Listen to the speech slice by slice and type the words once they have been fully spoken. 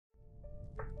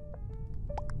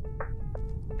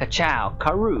Ka-chow,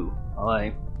 Karu.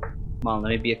 Alright. Come on, let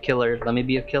me be a killer. Let me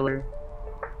be a killer.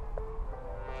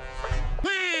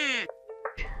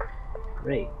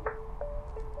 Great.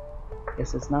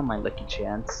 Guess it's not my lucky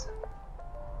chance.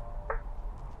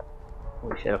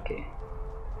 Holy shit, okay.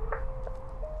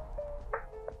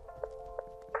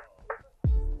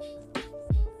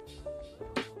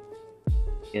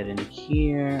 Get in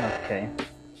here, okay.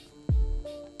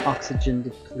 Oxygen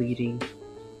depleting.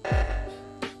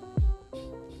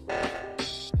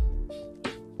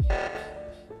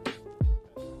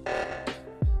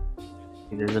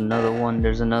 There's another one,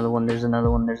 there's another one, there's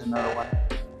another one, there's another one.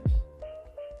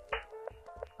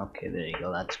 Okay, there you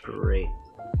go, that's great.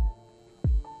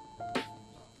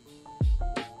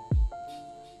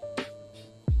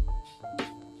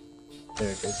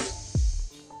 There it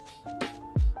is.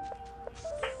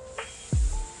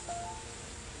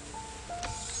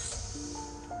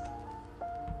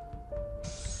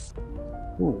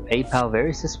 Ooh, APAL,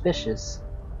 very suspicious.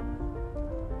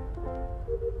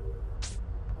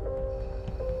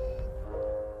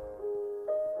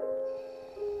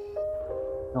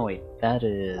 Oh wait, that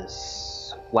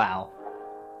is... wow.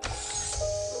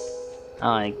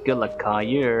 Alright, good luck, Ka.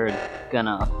 You're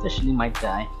gonna officially might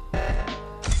die.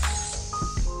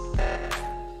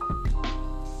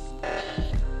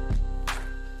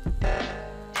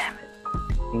 Damn it.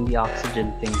 I think the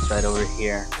oxygen thing's right over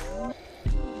here.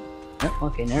 Oh,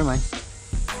 okay, never mind.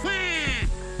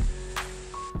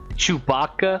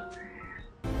 Chewbacca?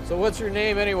 So what's your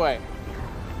name anyway?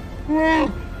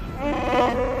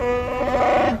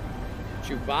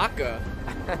 Chewbacca?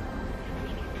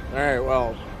 Alright,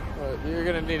 well, you're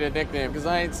gonna need a nickname, because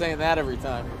I ain't saying that every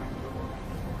time.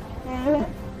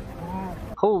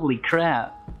 Holy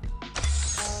crap.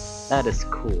 That is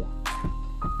cool.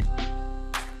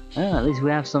 Well, at least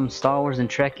we have some Star Wars and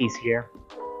Trekkies here,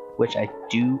 which I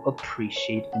do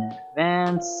appreciate in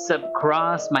advance.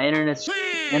 Subcross, my internet's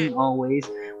and always.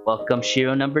 Welcome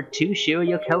Shiro number 2, Shiro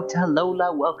Yokota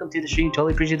Lola, welcome to the stream,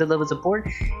 totally appreciate the love and support,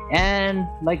 and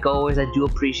like always I do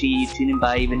appreciate you tuning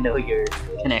by even though your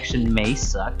connection may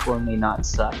suck or may not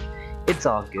suck. It's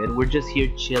all good, we're just here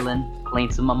chilling,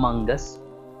 playing some Among Us.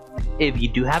 If you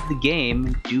do have the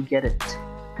game, do get it.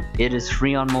 It is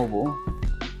free on mobile.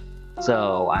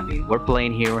 So, I mean, we're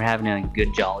playing here, we're having a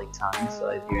good jolly time, so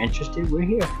if you're interested, we're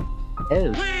here.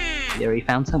 Oh, there we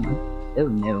found someone. Oh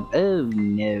no, oh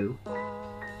no.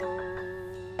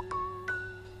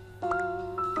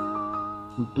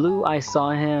 Blue, I saw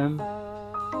him.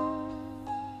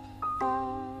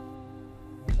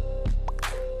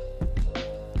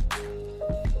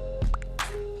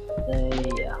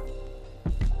 Yeah.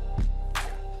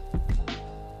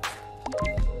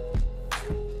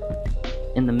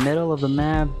 In the middle of the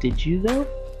map, did you though?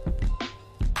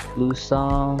 Blue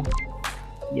saw.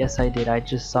 Yes, I did. I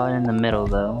just saw it in the middle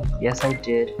though. Yes, I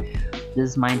did.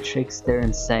 This mind tricks, they're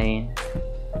insane.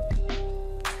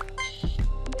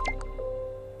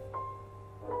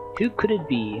 Who could it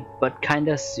be but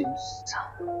kinda Seuss?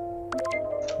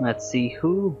 Let's see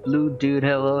who. Blue dude,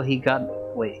 hello. He got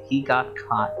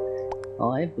caught.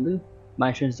 Alright, Blue.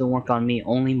 My turns don't work on me,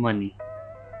 only money.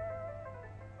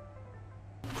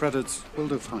 Credits will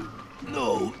do fine.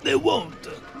 No, they won't.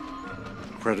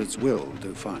 Credits will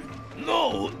do fine.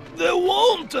 No, they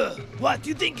won't. What,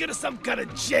 you think you're some kind of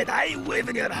Jedi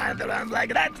waving your hand around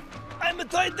like that? I'm a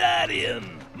Toydarian.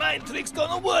 Mind tricks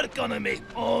don't work on me.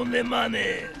 Only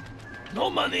money. No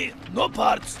money, no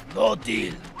parts, no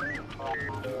deal.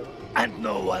 And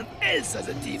no one else has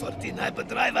a T14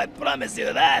 hyperdrive, I promise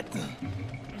you that.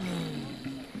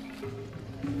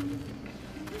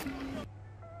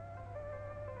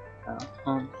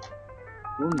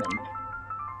 Women.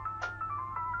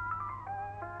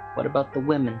 What about the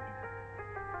women?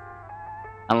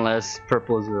 Unless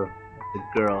purple is the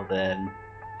girl, then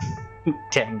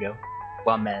Tango.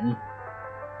 Woman.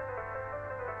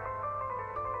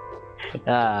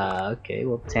 Okay,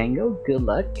 well Tango, good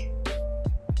luck.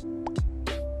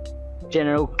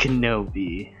 General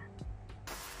Kenobi.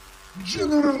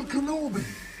 General Kenobi!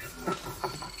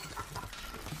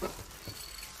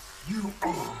 You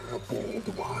are a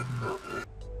bold one.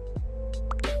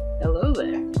 Hello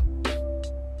there.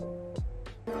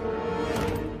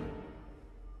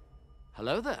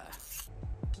 Hello there.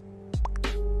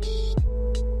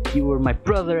 You were my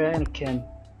brother, Anakin.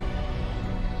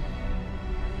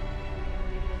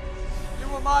 You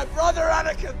were my brother,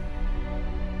 Anakin!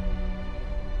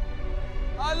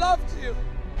 I loved you!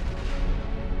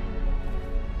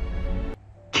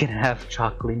 Can I have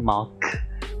chocolate milk?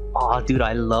 Oh, dude,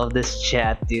 I love this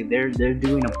chat, dude. They're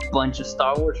doing a bunch of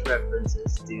Star Wars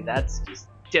references, dude. That's just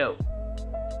dope.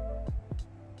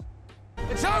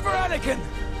 It's over, Anakin!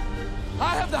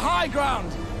 I have the high ground!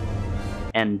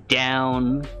 And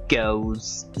down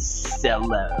goes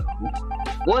Solo.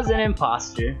 Was an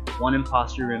imposter. One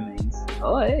imposter remains.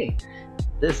 Oh hey,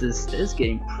 this is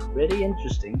getting pretty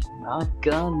interesting. Not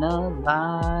gonna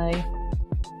lie.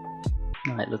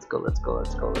 All right, let's go.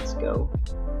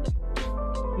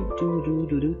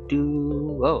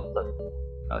 Oh, look.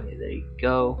 Okay, there you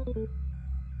go.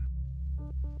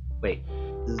 Wait,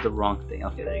 this is the wrong thing.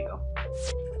 Okay, there you go.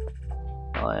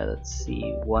 Oh yeah, let's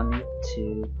see. 1,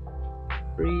 2,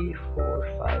 3, 4,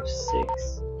 5,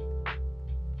 6.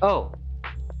 Oh!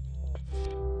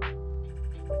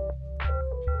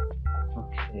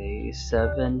 Okay,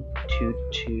 7, 2,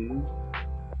 2,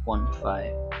 1,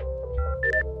 5.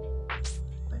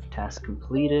 My task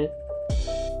completed.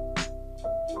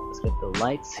 Let's get the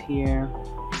lights here.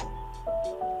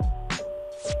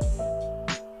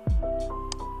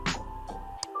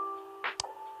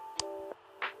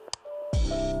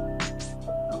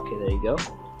 Okay, there you go.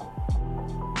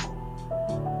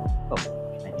 Oh,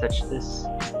 can I touch this?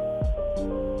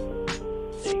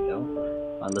 There you go.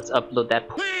 Let's upload that.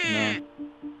 Man.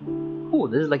 Ooh,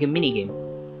 this is like a mini game.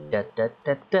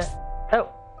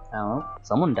 Oh,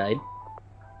 someone died.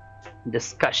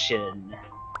 Discussion.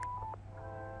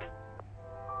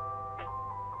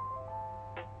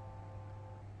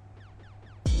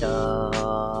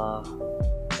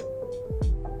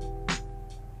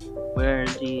 Where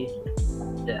the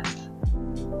Death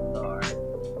Star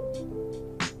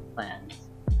plans?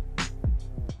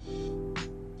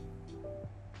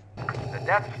 The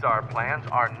Death Star plans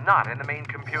are not in the main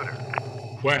computer.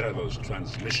 Where are those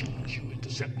transmissions you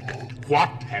intercepted?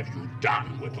 What have you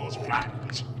done with those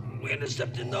plans? We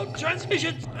intercepted no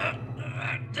transmissions!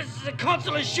 This is a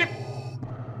consular ship!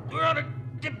 We're on a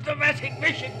diplomatic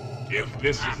mission! If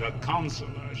this is a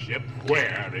consular ship,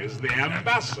 where is the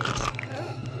ambassador?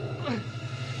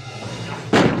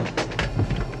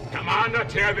 Commander,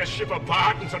 tear this ship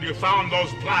apart until you found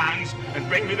those plans and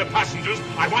bring me the passengers.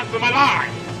 I want them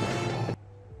alive!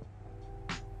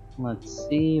 Let's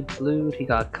see, blue, he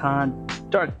got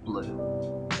dark blue.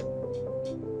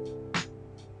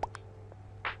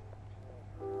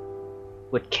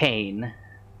 With Kane.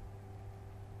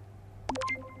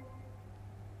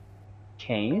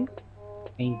 Kane?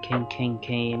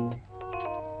 Kane.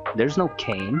 There's no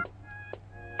Kane.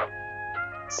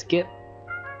 Skip.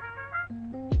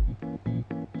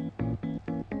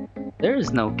 There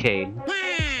is no Kane.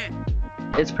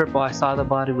 It's purple. I saw the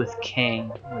body with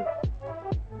Kane. Wait.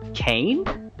 Kane?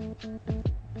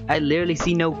 I literally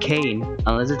see no Kane.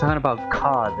 Unless they're talking about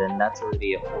Ka, then that's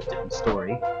already a whole different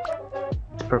story.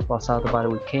 It's purple. I saw the body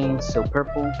with Kane, so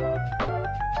purple.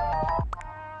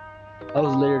 I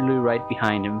was literally right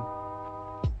behind him.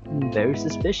 Very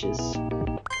suspicious.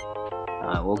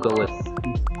 We'll go with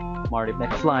Marty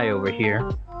McFly over here.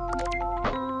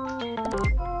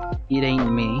 It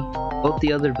ain't me. Vote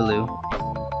the other blue.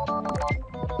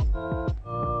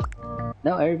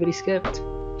 No, everybody skipped.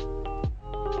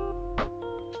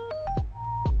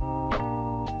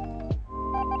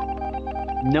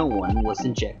 No one was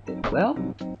injected. Well,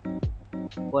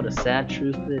 what a sad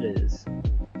truth it is.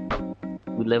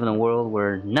 We live in a world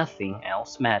where nothing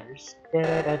else matters.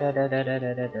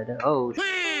 Oh,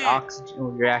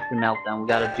 oxygen reactor meltdown. We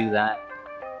gotta do that.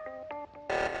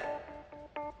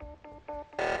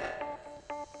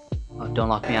 Oh, don't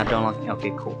lock me out. Don't lock me.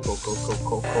 Okay, cool.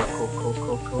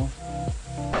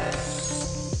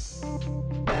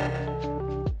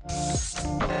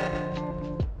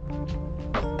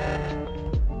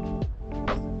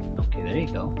 Okay, there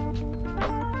you go.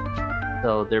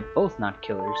 So they're both not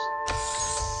killers.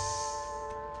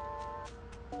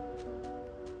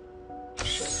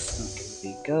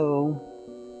 Go.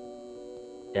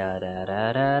 Da da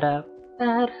da da da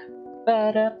ba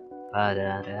da ba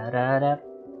da da da da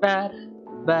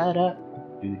ba da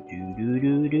do do do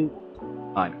do do.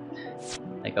 Fine.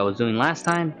 Like I was doing last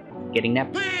time, getting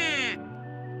that.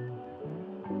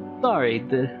 Sorry,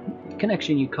 the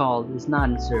connection you called is not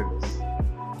in service.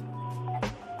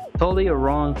 Totally a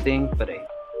wrong thing, but hey.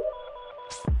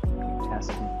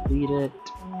 Task completed.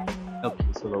 Okay,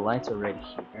 so the lights are right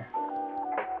here.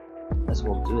 Guess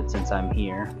we'll do it since I'm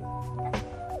here.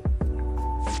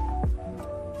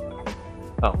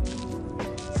 Oh.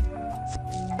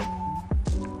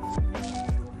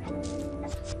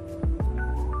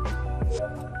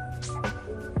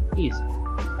 Easy.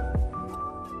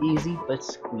 Easy but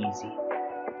squeezy.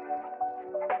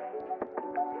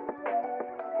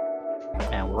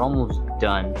 And we're almost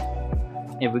done.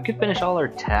 If we could finish all our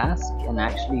tasks and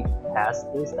actually pass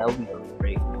this, that would be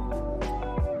great.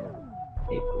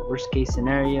 Okay, worst case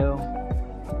scenario.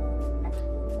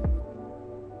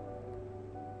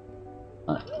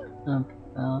 What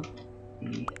about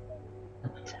the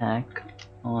attack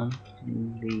on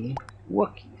the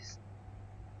Wookiees?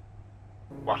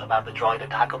 What about the droid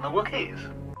attack on the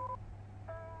Wookiees?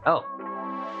 Oh.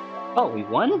 Oh, we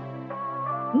won?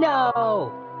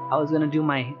 No! I was gonna do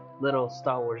my little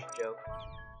Star Wars joke.